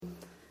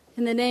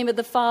In the name of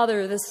the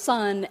Father, the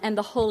Son, and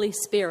the Holy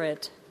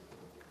Spirit.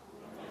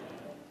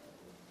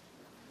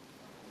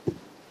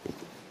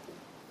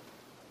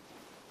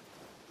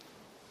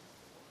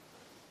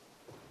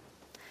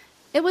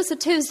 It was a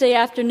Tuesday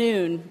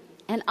afternoon,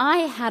 and I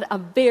had a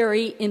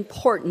very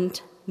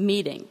important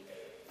meeting.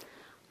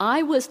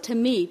 I was to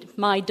meet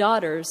my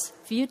daughter's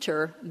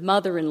future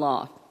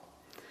mother-in-law.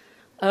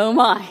 Oh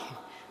my,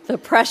 the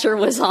pressure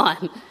was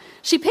on.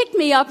 She picked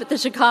me up at the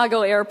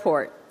Chicago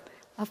airport.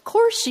 Of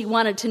course she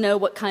wanted to know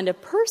what kind of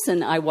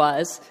person I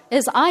was,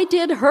 as I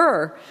did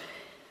her.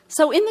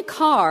 So in the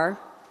car,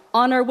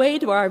 on our way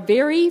to our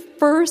very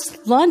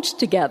first lunch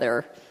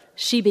together,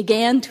 she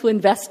began to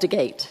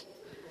investigate.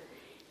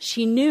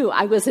 She knew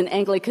I was an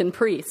Anglican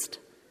priest,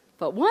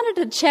 but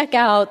wanted to check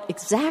out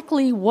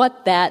exactly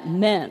what that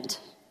meant.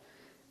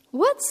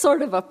 What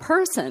sort of a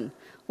person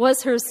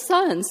was her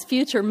son's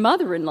future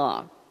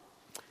mother-in-law?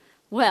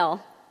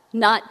 Well,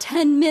 not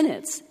 10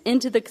 minutes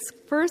into the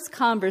first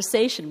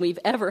conversation we've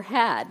ever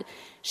had,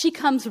 she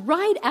comes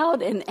right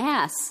out and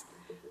asks,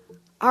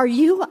 "Are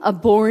you a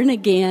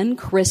born-again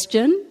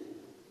Christian?"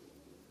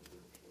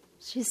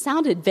 She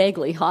sounded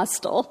vaguely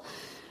hostile.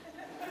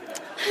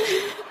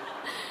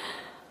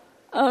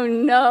 Oh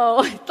no,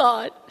 I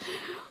thought,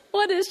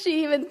 what does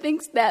she even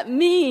think that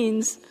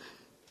means?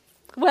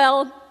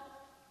 Well,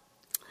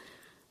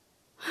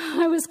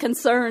 I was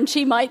concerned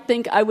she might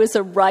think I was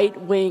a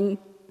right-wing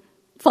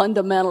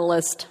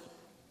fundamentalist.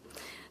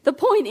 The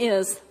point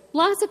is,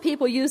 lots of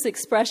people use the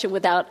expression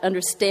without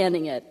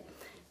understanding it,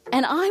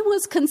 and I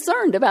was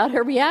concerned about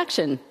her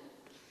reaction.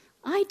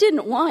 I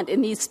didn't want,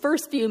 in these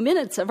first few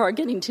minutes of our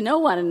getting to know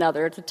one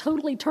another, to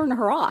totally turn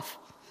her off.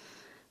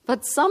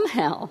 But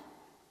somehow,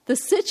 the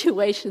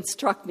situation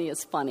struck me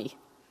as funny,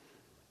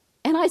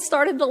 and I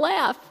started to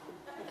laugh.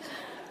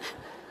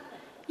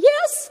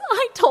 Yes,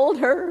 I told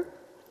her,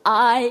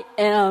 I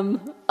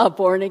am a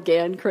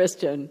born-again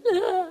Christian.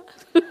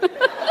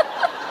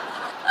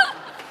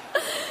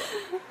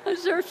 I'm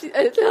sure she...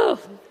 Oh.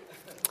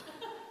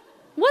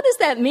 What does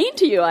that mean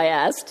to you, I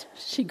asked.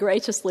 She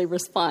graciously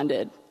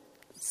responded,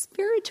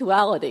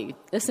 spirituality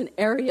is an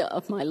area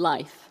of my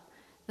life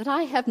that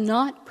I have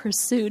not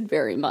pursued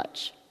very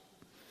much.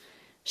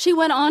 She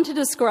went on to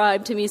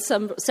describe to me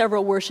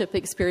several worship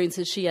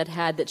experiences she had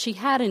had that she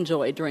had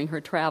enjoyed during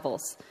her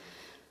travels.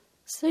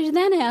 So she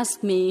then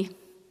asked me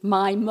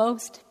my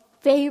most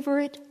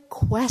favorite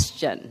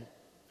question.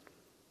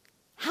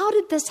 How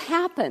did this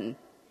happen?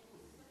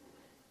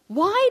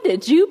 Why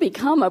did you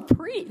become a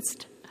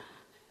priest?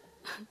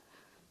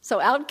 So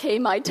out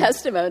came my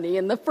testimony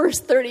in the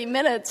first 30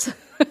 minutes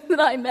that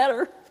I met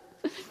her.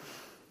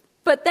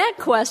 But that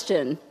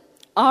question,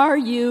 are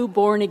you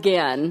born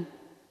again,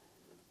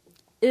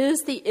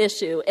 is the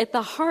issue at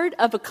the heart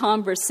of a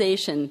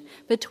conversation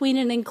between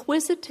an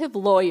inquisitive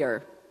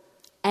lawyer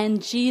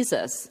and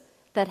Jesus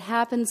that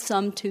happened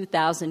some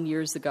 2,000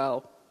 years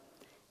ago.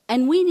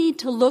 And we need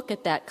to look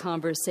at that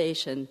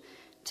conversation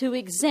to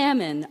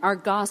examine our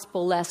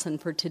gospel lesson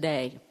for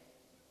today.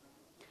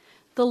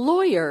 The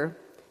lawyer,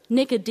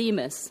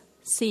 Nicodemus,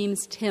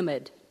 seems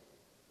timid.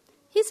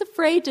 He's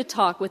afraid to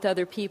talk with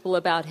other people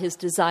about his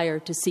desire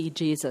to see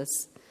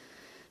Jesus.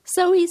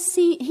 So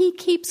he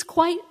keeps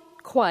quite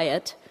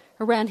quiet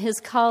around his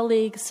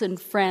colleagues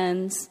and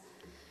friends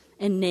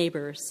and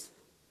neighbors.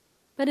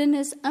 But in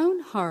his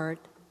own heart,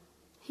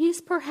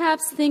 he's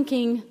perhaps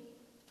thinking,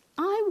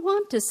 I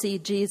want to see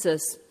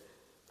Jesus.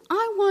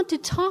 I want to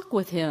talk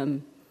with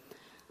him.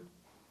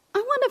 I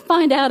want to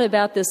find out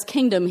about this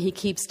kingdom he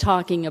keeps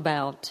talking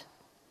about.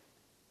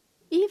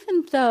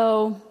 Even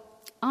though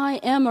I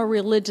am a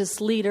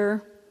religious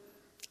leader,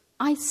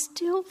 I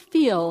still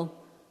feel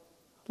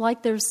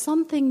like there's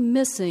something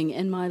missing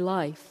in my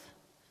life.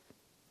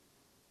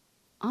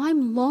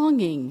 I'm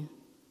longing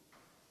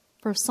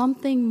for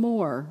something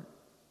more.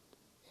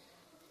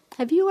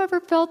 Have you ever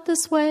felt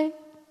this way?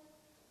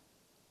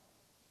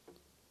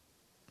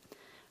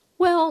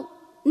 Well,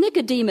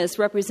 Nicodemus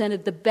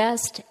represented the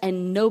best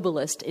and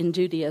noblest in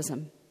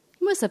Judaism.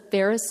 He was a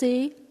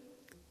Pharisee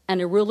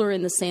and a ruler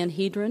in the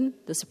Sanhedrin,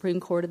 the Supreme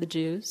Court of the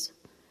Jews.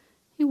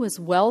 He was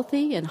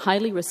wealthy and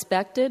highly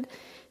respected.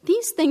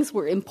 These things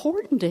were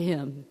important to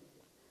him.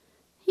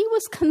 He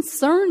was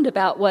concerned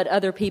about what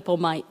other people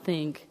might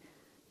think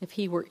if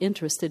he were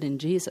interested in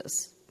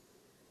Jesus.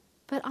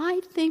 But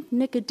I think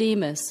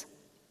Nicodemus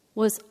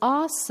was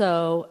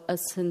also a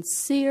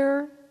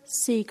sincere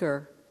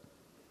seeker.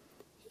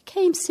 He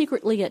came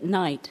secretly at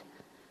night,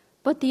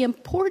 but the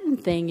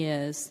important thing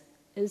is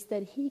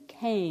that he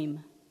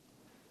came.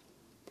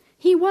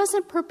 He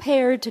wasn't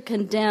prepared to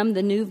condemn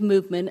the new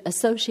movement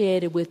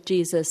associated with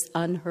Jesus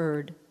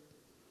unheard.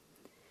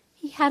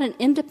 He had an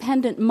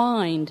independent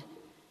mind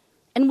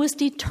and was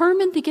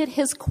determined to get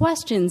his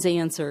questions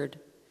answered.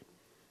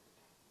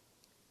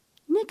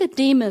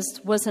 Nicodemus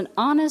was an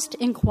honest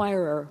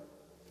inquirer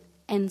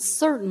and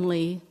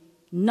certainly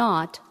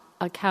not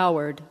a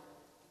coward.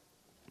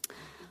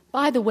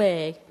 By the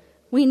way,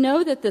 we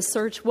know that the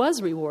search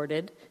was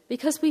rewarded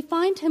because we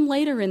find him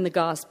later in the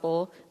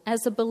gospel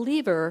as a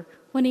believer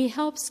when he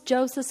helps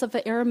Joseph of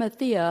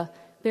Arimathea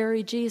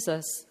bury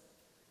Jesus.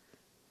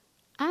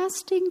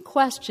 Asking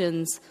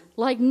questions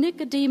like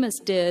Nicodemus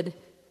did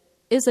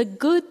is a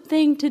good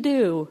thing to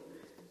do.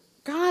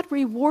 God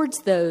rewards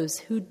those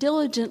who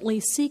diligently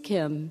seek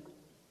him.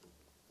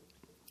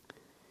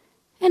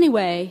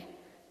 Anyway,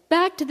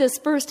 back to this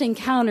first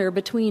encounter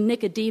between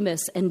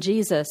Nicodemus and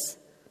Jesus.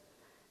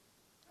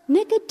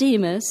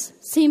 Nicodemus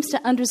seems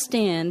to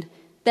understand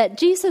that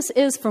Jesus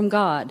is from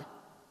God.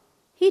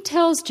 He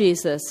tells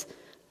Jesus,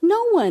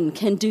 "No one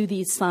can do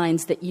these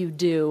signs that you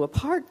do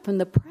apart from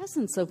the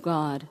presence of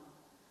God."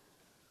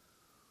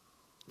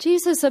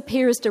 Jesus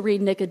appears to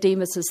read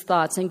Nicodemus'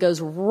 thoughts and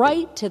goes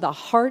right to the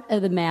heart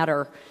of the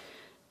matter.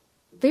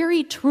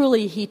 Very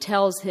truly, he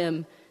tells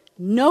him,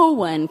 no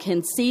one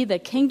can see the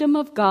kingdom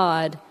of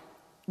God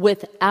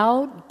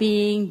without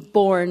being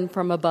born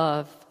from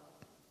above.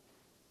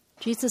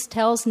 Jesus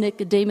tells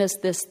Nicodemus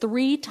this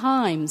 3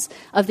 times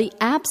of the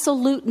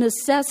absolute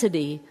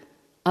necessity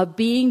of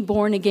being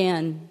born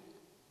again.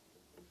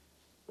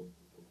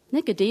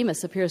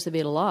 Nicodemus appears to be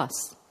at a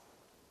loss.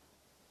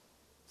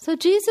 So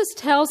Jesus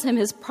tells him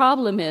his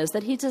problem is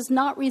that he does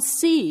not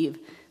receive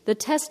the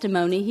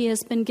testimony he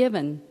has been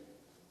given.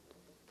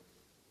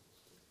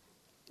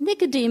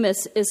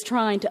 Nicodemus is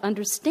trying to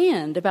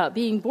understand about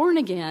being born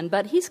again,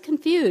 but he's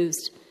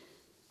confused.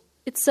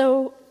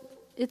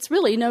 It's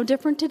really no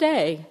different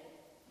today.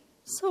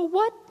 So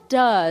what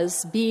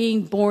does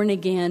being born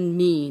again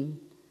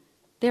mean?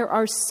 There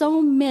are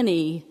so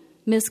many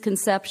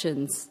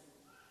misconceptions.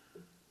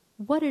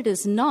 What it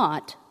is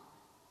not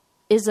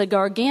is a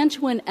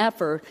gargantuan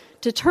effort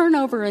to turn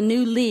over a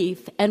new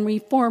leaf and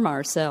reform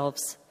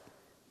ourselves.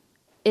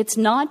 It's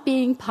not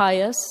being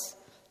pious,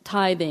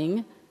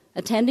 tithing,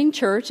 attending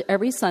church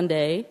every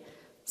Sunday,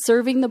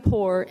 serving the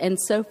poor, and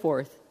so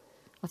forth,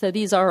 although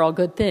these are all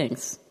good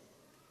things.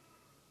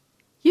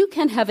 You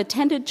can have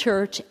attended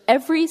church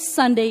every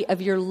Sunday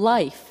of your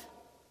life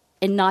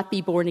and not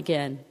be born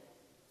again.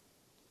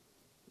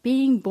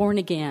 Being born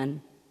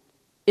again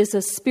is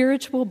a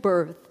spiritual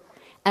birth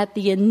at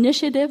the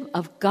initiative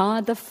of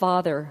God the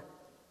Father,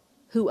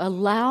 who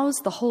allows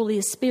the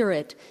Holy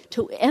Spirit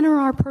to enter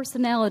our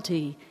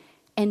personality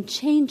and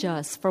change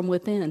us from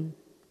within.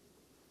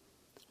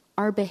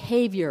 Our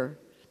behavior,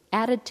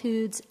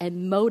 attitudes,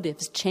 and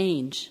motives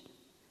change.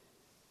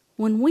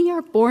 When we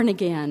are born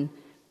again,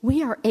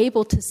 we are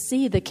able to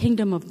see the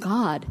kingdom of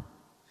God.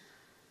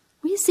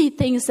 We see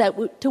things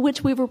to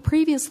which we were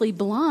previously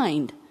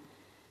blind,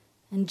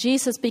 and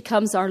Jesus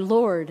becomes our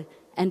Lord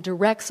and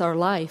directs our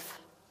life.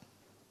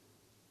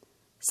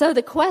 So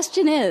the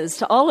question is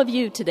to all of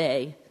you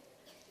today,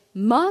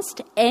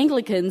 must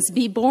Anglicans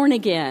be born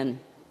again?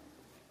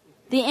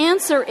 The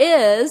answer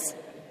is,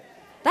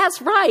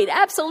 that's right,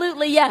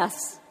 absolutely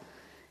yes.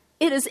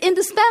 It is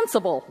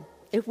indispensable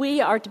if we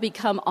are to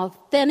become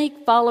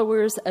authentic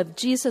followers of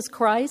Jesus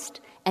Christ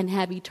and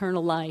have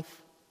eternal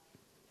life.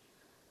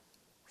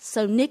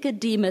 So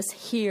Nicodemus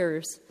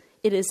hears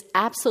it is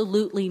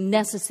absolutely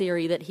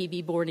necessary that he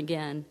be born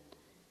again.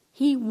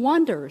 He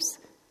wonders,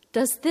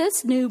 does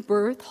this new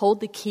birth hold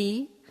the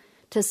key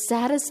to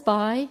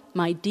satisfy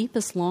my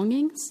deepest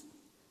longings?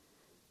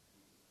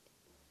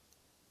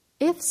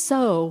 If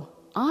so,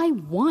 I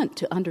want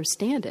to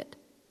understand it.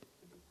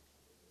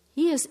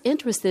 He is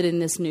interested in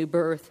this new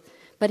birth,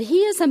 but he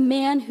is a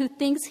man who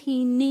thinks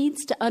he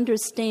needs to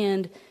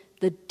understand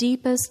the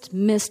deepest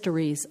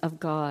mysteries of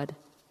God.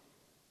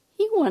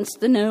 He wants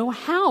to know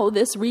how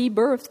this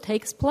rebirth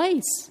takes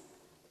place.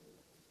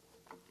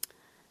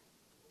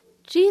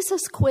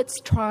 Jesus quits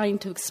trying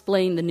to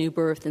explain the new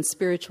birth in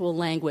spiritual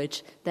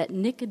language that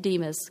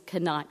Nicodemus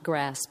cannot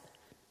grasp.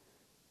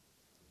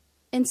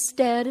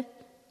 Instead,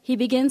 he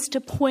begins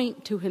to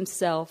point to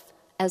himself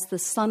as the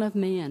Son of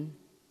Man,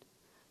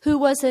 who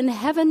was in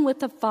heaven with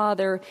the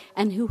Father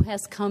and who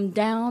has come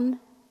down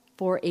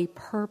for a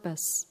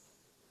purpose.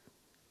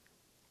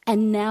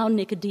 And now,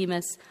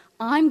 Nicodemus,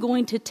 I'm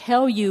going to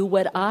tell you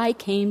what I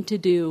came to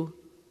do.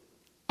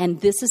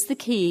 And this is the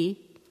key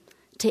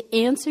to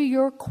answer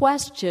your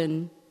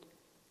question,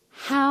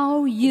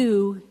 how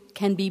you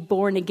can be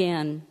born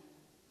again.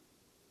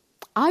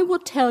 I will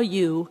tell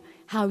you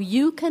how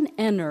you can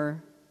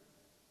enter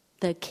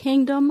the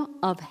kingdom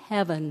of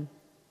heaven.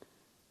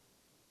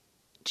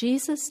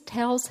 Jesus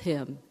tells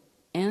him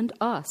and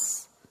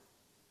us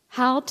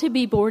how to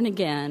be born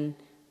again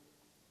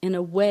in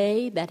a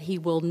way that he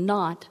will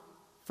not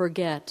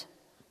forget.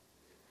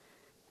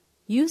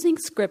 Using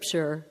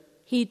Scripture,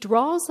 he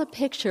draws a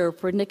picture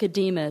for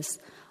Nicodemus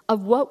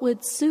of what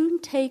would soon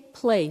take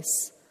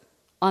place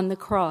on the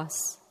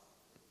cross.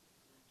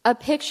 A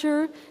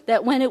picture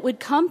that when it would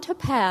come to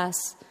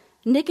pass,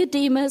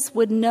 Nicodemus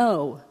would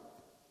know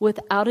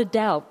without a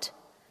doubt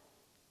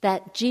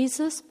that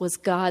Jesus was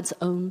God's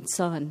own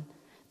Son,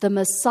 the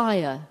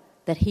Messiah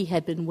that he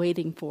had been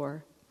waiting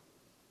for.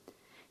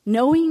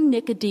 Knowing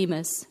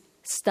Nicodemus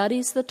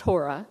studies the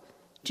Torah,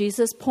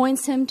 Jesus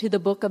points him to the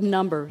book of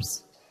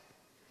Numbers.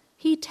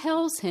 He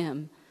tells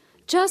him,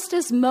 just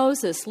as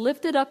Moses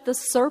lifted up the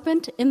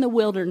serpent in the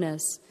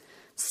wilderness,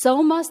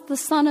 so must the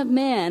Son of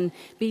Man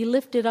be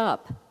lifted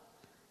up,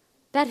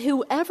 that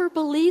whoever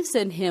believes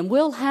in him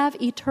will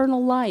have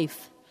eternal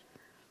life.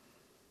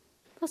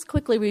 Let's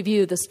quickly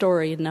review the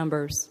story in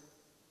Numbers.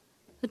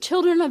 The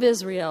children of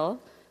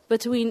Israel,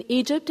 between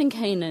Egypt and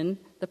Canaan,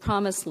 the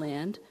promised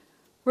land,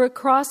 were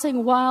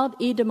crossing wild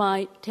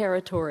Edomite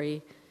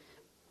territory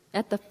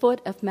at the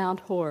foot of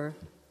Mount Hor.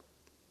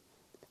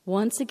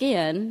 Once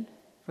again,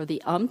 for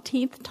the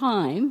umpteenth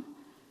time,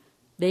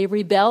 they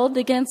rebelled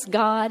against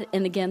God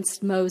and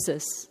against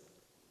Moses.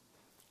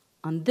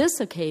 On this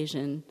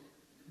occasion,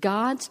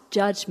 God's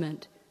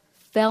judgment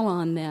fell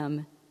on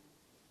them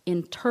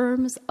in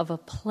terms of a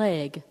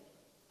plague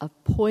of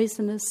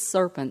poisonous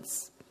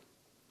serpents.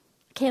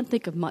 I can't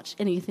think of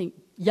anything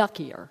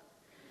yuckier.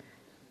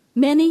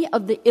 Many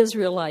of the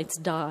Israelites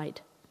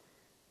died.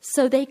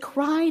 So they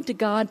cried to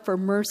God for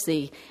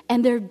mercy,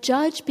 and their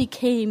judge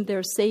became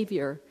their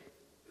savior,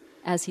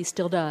 as he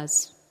still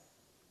does.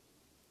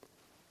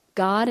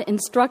 God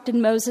instructed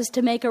Moses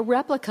to make a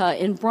replica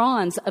in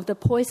bronze of the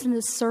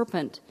poisonous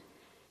serpent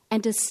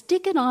and to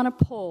stick it on a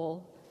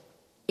pole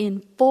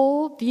in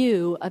full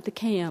view of the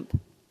camp.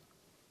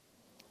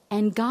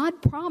 And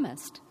God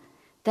promised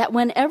that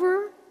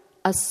whenever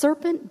a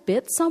serpent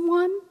bit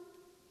someone,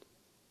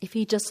 if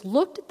he just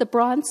looked at the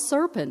bronze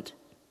serpent,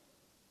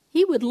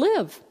 he would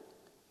live.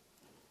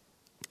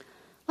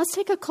 Let's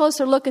take a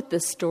closer look at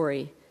this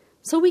story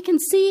so we can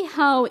see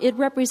how it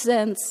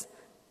represents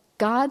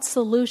God's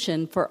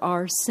solution for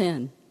our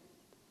sin.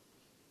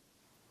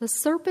 The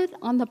serpent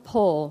on the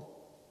pole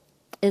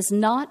is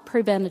not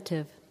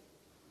preventative.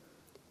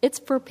 It's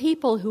for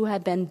people who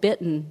have been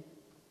bitten.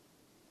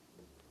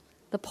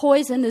 The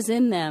poison is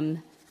in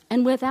them,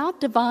 and without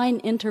divine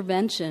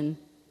intervention,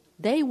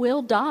 they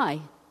will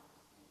die.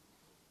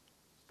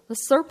 The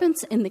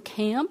serpents in the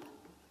camp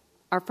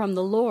are from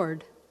the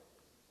Lord.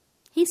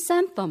 He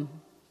sent them.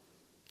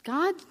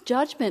 God's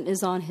judgment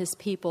is on his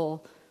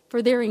people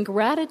for their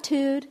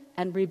ingratitude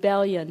and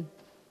rebellion.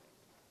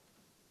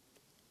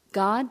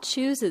 God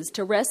chooses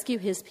to rescue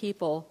his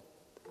people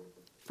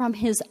from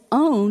his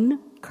own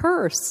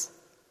curse.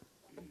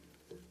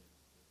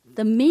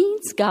 The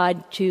means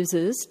God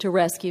chooses to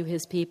rescue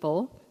his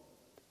people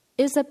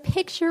is a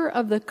picture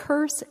of the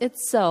curse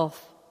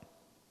itself,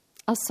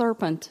 a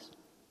serpent,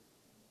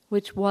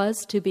 which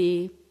was to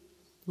be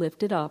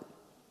lifted up.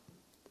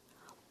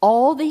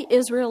 All the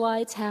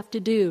Israelites have to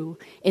do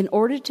in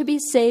order to be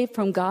saved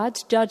from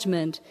God's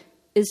judgment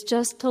is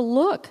just to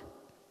look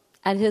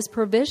at his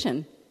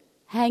provision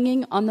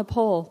hanging on the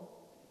pole.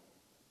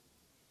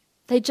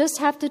 They just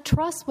have to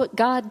trust what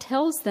God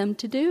tells them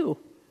to do.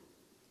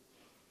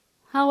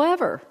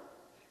 However,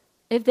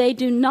 if they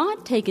do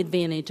not take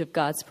advantage of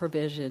God's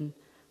provision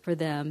for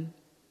them,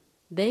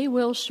 they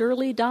will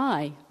surely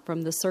die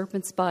from the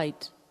serpent's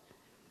bite.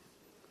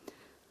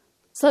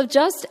 So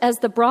just as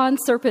the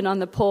bronze serpent on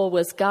the pole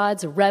was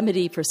God's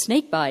remedy for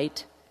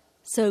snakebite,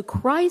 so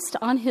Christ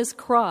on his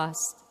cross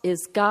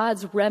is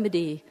God's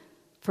remedy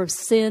for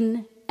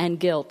sin and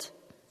guilt.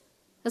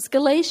 As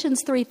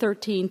Galatians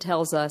 3:13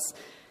 tells us,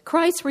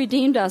 Christ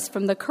redeemed us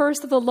from the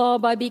curse of the law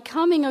by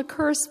becoming a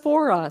curse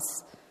for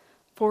us.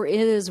 For it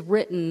is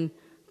written,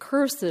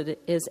 "Cursed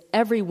is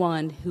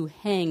everyone who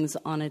hangs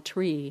on a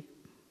tree."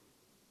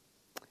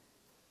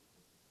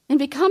 In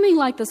becoming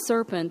like the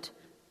serpent,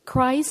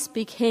 Christ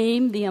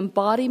became the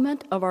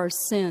embodiment of our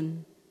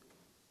sin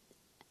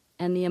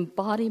and the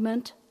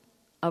embodiment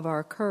of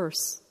our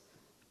curse.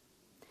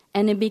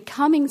 And in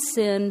becoming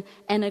sin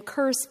and a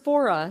curse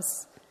for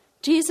us,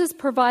 Jesus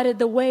provided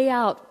the way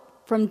out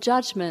from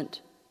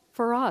judgment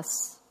for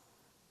us.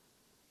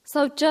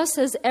 So just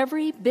as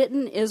every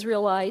bitten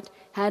Israelite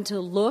had to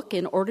look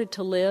in order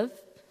to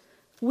live,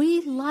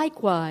 we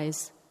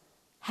likewise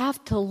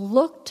have to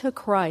look to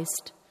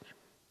Christ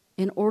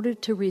in order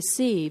to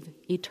receive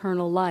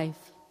eternal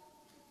life.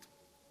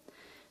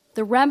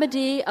 The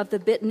remedy of the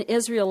bitten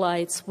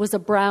Israelites was a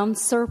brown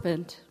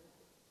serpent,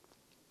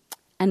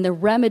 and the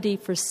remedy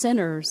for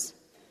sinners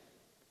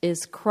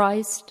is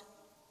Christ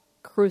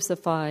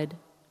crucified.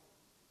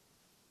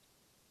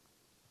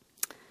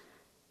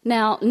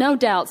 Now, no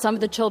doubt some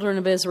of the children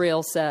of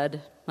Israel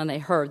said, when they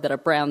heard that a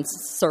brown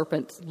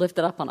serpent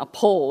lifted up on a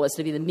pole was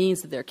to be the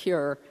means of their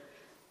cure,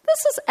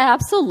 "This is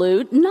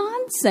absolute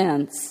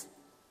nonsense."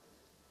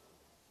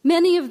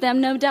 Many of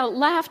them, no doubt,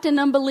 laughed in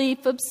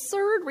unbelief.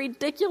 "Absurd,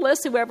 ridiculous,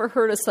 whoever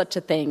heard of such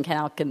a thing?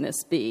 How can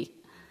this be?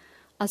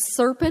 A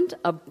serpent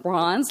of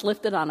bronze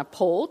lifted on a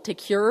pole to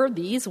cure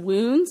these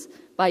wounds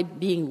by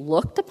being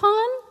looked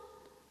upon?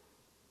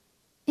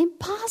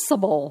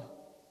 Impossible."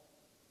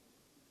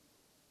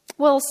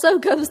 Well, so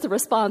goes the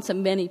response of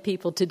many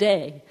people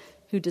today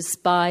who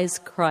despise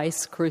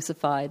Christ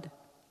crucified.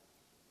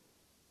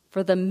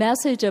 For the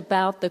message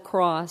about the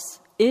cross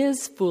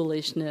is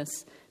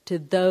foolishness to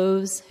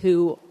those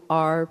who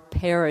are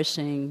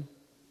perishing.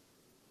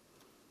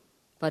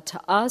 But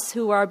to us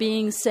who are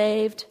being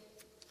saved,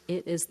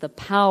 it is the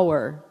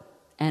power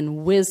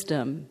and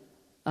wisdom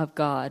of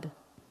God.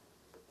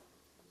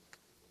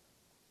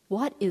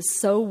 What is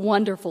so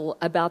wonderful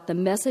about the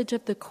message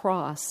of the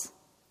cross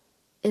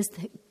is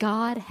that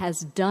God has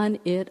done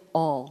it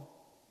all.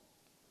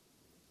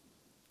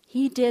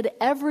 He did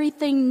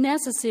everything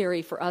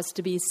necessary for us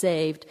to be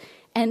saved,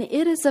 and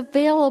it is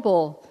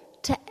available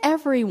to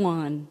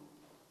everyone.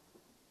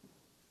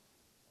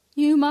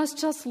 You must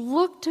just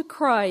look to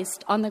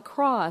Christ on the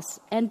cross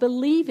and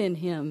believe in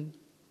him.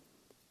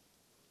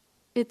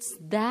 It's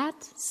that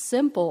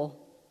simple.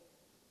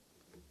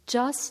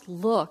 Just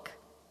look.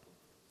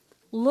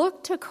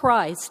 Look to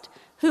Christ,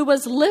 who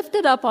was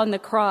lifted up on the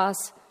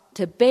cross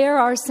to bear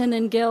our sin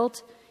and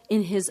guilt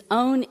in his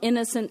own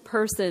innocent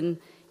person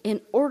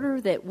in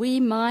order that we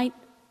might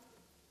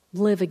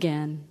live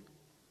again.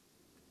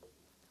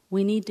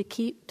 We need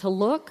to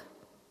look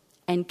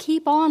and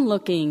keep on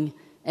looking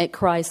at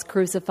Christ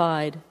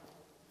crucified.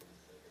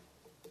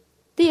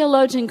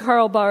 Theologian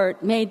Karl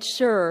Barth made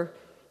sure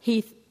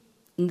he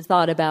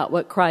thought about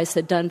what Christ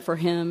had done for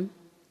him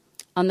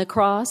on the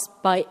cross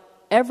by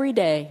every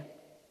day.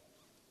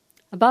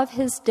 Above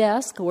his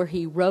desk, where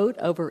he wrote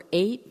over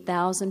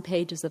 8,000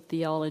 pages of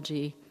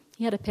theology,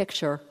 he had a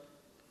picture.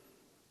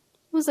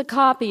 It was a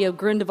copy of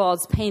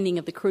Grindelwald's painting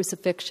of the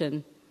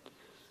crucifixion.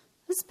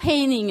 This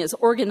painting is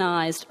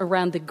organized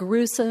around the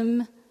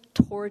gruesome,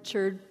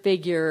 tortured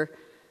figure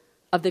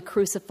of the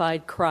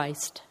crucified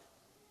Christ.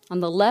 On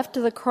the left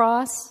of the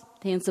cross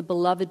stands a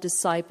beloved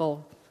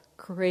disciple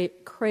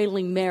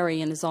cradling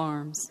Mary in his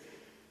arms.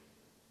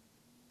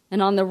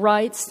 And on the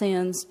right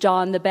stands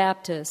John the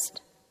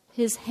Baptist,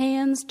 his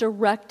hands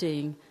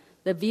directing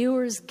the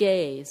viewer's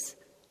gaze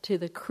to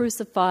the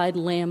crucified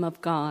Lamb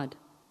of God.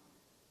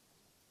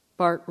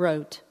 Barth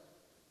wrote,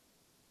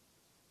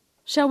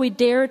 "Shall we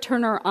dare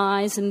turn our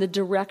eyes in the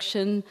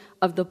direction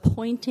of the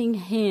pointing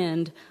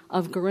hand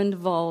of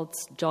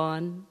Grindelwald's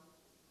John?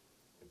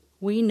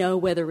 We know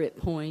whether it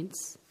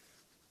points.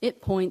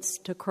 It points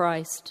to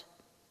Christ.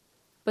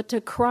 But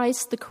to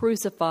Christ the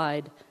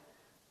crucified,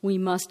 we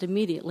must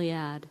immediately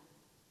add,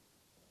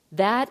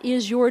 that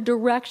is your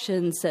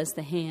direction, says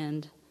the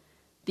hand.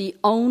 The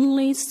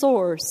only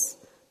source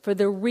for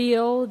the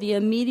real, the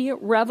immediate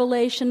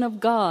revelation of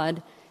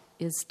God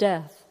is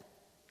death.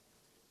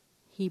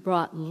 He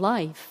brought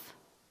life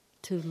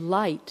to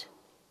light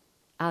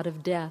out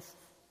of death."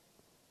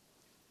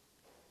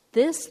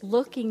 This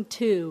looking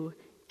to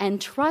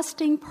and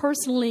trusting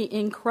personally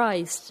in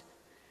Christ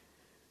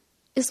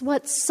is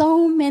what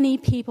so many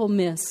people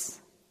miss.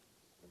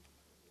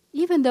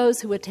 Even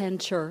those who attend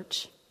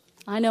church.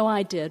 I know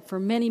I did for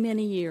many,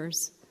 many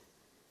years.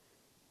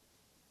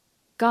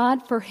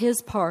 God, for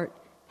his part,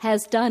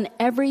 has done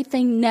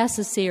everything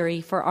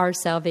necessary for our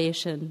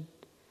salvation.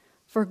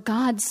 For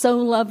God so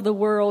loved the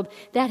world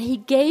that he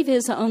gave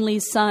his only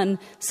Son,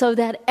 so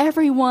that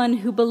everyone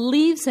who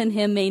believes in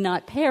him may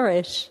not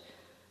perish,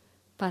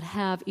 but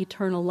have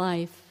eternal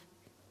life.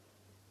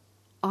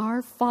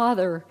 Our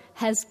Father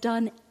has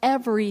done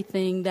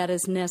everything that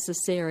is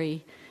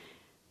necessary.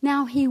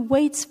 Now he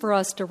waits for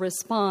us to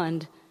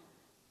respond,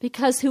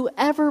 because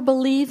whoever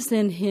believes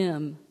in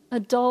him,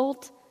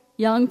 adult,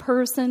 young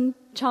person,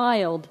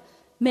 child,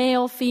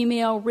 male,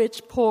 female,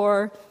 rich,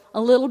 poor,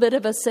 a little bit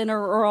of a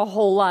sinner or a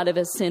whole lot of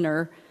a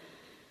sinner,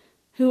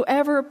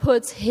 whoever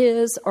puts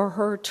his or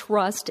her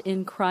trust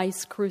in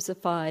Christ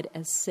crucified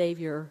as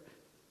Savior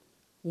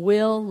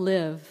will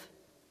live,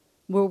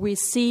 will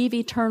receive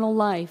eternal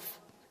life,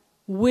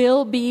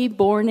 will be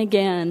born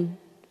again,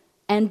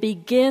 and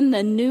begin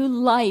the new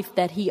life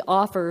that he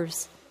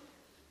offers.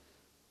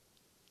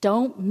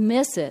 Don't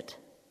miss it.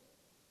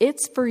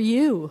 It's for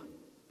you.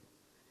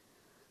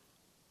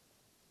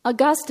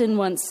 Augustine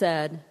once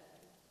said,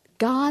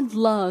 God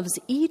loves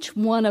each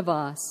one of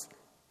us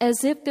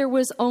as if there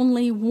was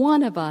only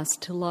one of us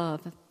to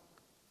love.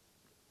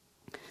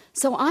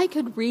 So I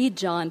could read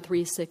John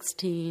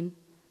 3:16.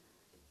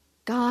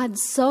 God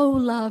so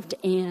loved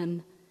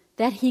Anne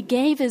that he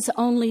gave his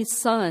only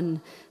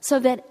Son, so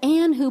that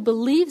Anne, who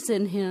believes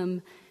in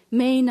him,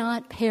 may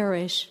not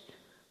perish,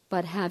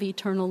 but have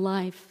eternal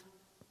life.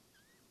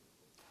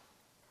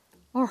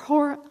 Or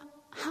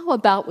how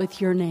about with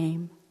your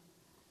name?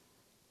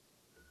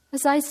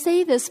 As I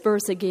say this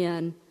verse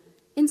again,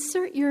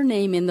 insert your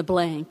name in the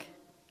blank.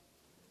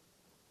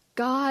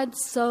 God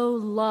so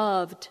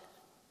loved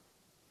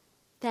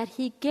that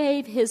he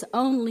gave his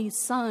only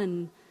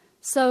Son,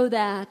 so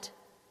that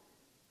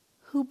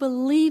who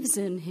believes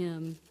in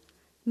him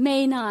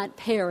may not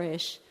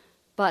perish,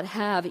 but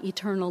have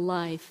eternal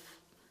life.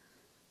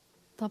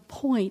 The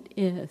point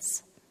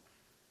is,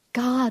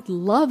 God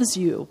loves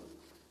you.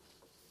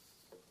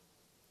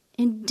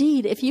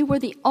 Indeed, if you were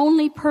the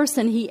only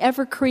person he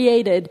ever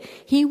created,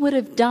 he would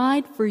have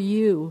died for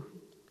you.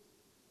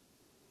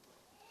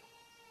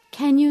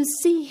 Can you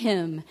see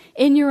him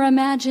in your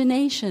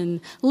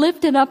imagination,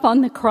 lifted up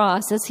on the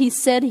cross as he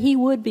said he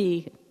would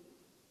be,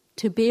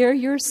 to bear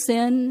your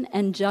sin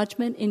and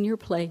judgment in your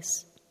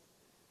place,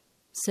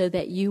 so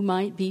that you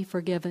might be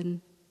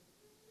forgiven?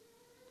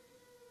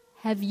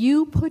 Have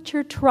you put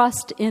your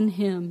trust in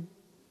him?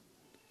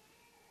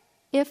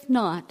 If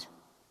not,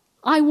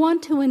 I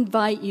want to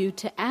invite you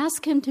to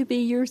ask him to be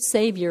your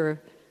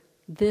Savior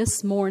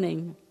this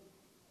morning.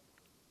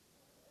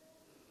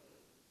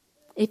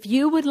 If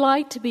you would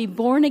like to be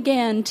born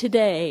again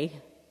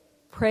today,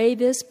 pray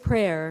this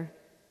prayer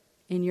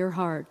in your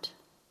heart.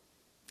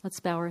 Let's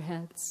bow our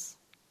heads.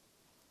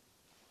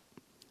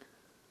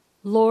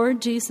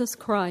 Lord Jesus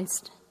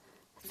Christ,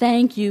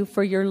 thank you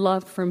for your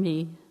love for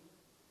me.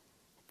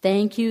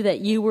 Thank you that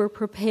you were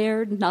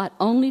prepared not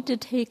only to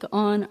take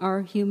on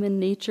our human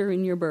nature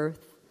in your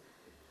birth,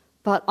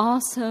 but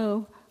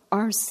also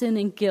our sin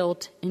and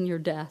guilt in your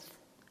death.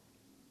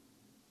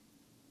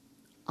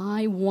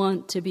 I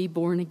want to be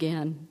born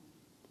again.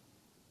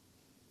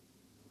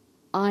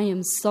 I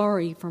am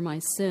sorry for my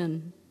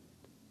sin.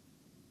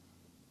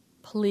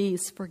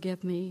 Please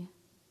forgive me.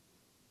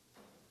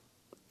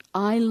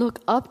 I look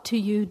up to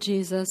you,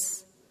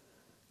 Jesus.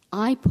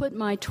 I put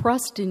my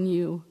trust in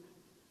you.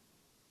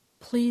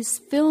 Please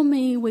fill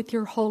me with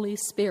your Holy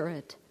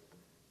Spirit.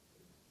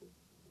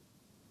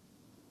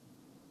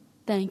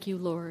 Thank you,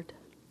 Lord.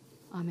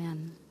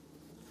 Amen.